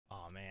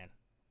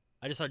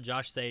I just saw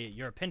Josh say,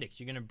 your appendix.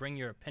 You're going to bring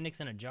your appendix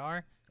in a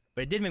jar?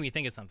 But it did make me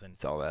think of something.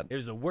 Saw that. It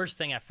was the worst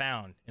thing I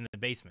found in the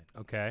basement.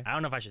 Okay. I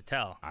don't know if I should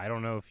tell. I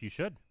don't know if you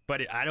should.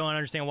 But I don't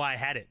understand why I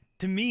had it.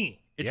 To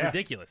me, it's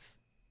ridiculous.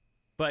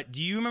 But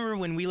do you remember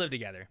when we lived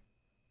together?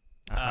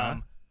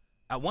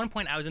 At one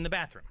point, I was in the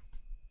bathroom.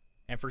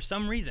 And for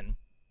some reason,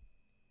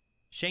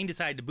 Shane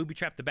decided to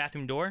booby-trap the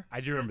bathroom door.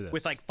 I do remember this.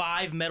 With like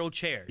 5 metal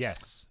chairs.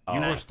 Yes. Oh.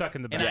 You were stuck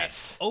in the bathroom.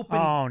 Yes. I opened,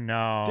 Oh,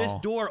 no. this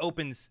door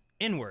opens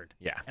inward.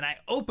 Yeah. And I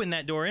opened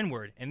that door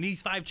inward, and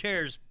these 5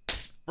 chairs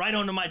right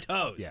onto my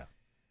toes. Yeah.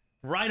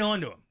 Right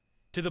onto them.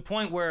 To the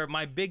point where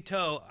my big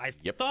toe, I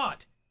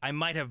thought I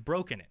might have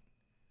broken it.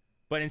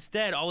 But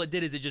instead, all it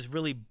did is it just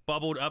really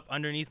bubbled up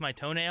underneath my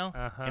toenail.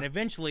 And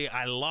eventually,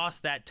 I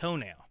lost that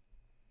toenail.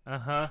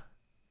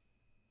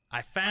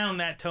 I found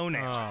that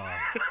toenail.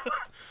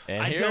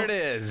 And here it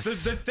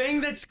is. The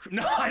thing that's...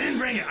 No, I didn't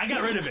bring it. I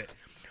got rid of it.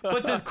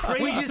 But the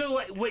craziest...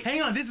 wait.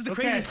 Hang on. This is the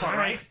craziest part,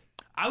 right?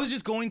 I was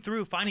just going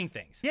through finding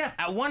things. Yeah.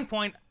 At one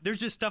point, there's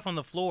just stuff on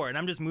the floor, and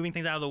I'm just moving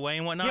things out of the way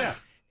and whatnot. Yeah.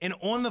 And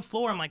on the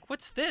floor, I'm like,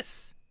 what's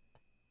this?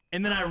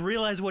 And then I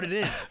realize what it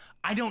is.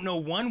 I don't know,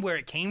 1, where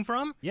it came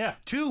from. Yeah.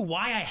 2,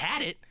 why I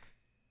had it.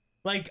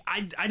 Like,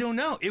 I don't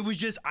know. It was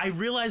just, I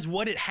realized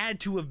what it had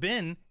to have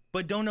been,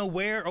 but don't know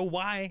where or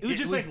why. It was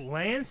just like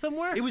laying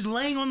somewhere? It was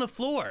laying on the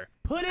floor.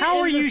 Put it How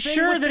in are the you thing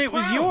sure with that the it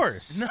was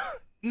clowns. yours?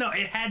 No,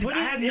 it had to. Put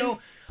I it had in- no.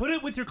 Put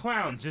it with your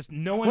clowns. Just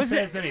no one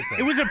says anything.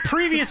 It was a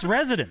previous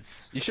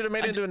residence. You should have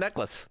made it into a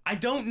necklace. I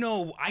don't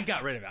know. I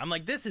got rid of it. I'm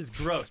like, this is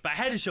gross, but I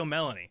had to show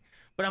Melanie.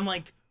 But I'm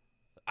like,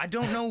 I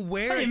don't know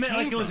where I it meant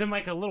came like it was from. in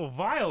like a little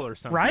vial or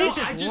something. Right? It was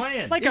No, I just just-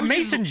 laying. Like It a was just-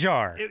 mason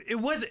jar.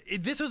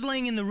 This was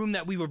laying in the room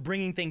that we were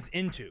bringing things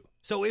into.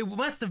 So it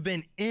must have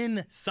been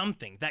in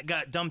something that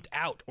got dumped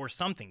out or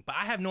something. But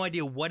I have no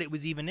idea what it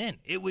was even in.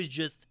 It was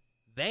just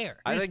there.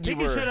 I think you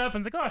picking were. shit up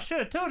and it's like, oh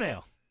shit, a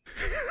toenail.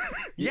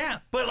 Yeah,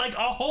 but like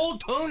a whole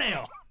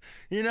toenail.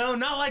 You know,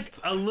 not like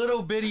a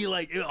little bitty,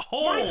 like a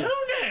whole My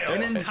toenail.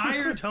 an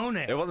entire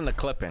toenail. It wasn't a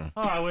clipping.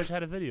 Oh, I wish I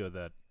had a video of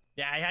that.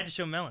 Yeah, I had to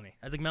show Melanie.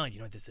 I was like, Melanie, you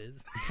know what this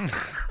is?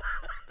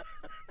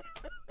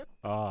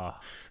 Oh,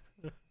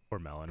 poor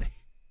Melanie.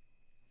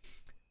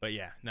 But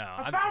yeah, no.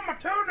 I found my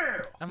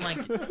toenail. I'm like,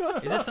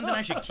 is this something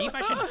I should keep?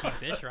 I shouldn't keep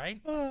this,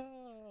 right?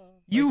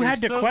 You Like,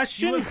 had you're to so-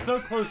 question? You live so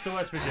close to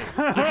West Virginia.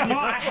 Well,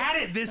 I had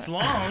it this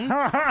long. You know,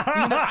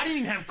 I didn't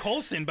even have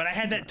Colson, but I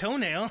had that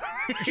toenail.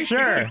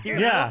 Sure, You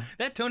know? yeah.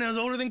 That toenail's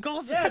older than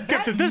Colson. Yeah, I've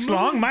kept it this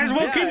long. Might as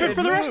well Yeah, keep it it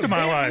for the rest of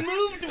my It life.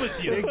 moved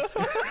with you.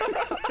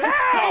 That's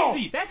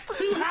crazy. That's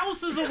 2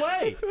 houses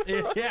away.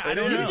 Yeah, I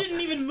don't You know. didn't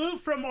even move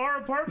from our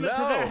apartment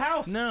to No. that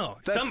house. No,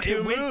 That's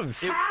 2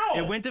 moves. How?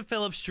 It went to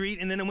Phillip Street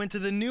and then it went to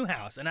the new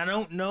house, and I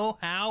don't know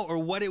how or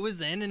what it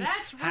was in and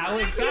That's how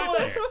it got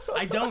there. ridiculous.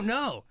 I don't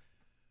know.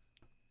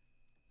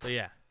 But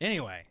yeah.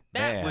 Anyway,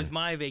 that Man. was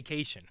my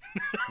vacation.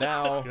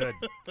 Now, Good.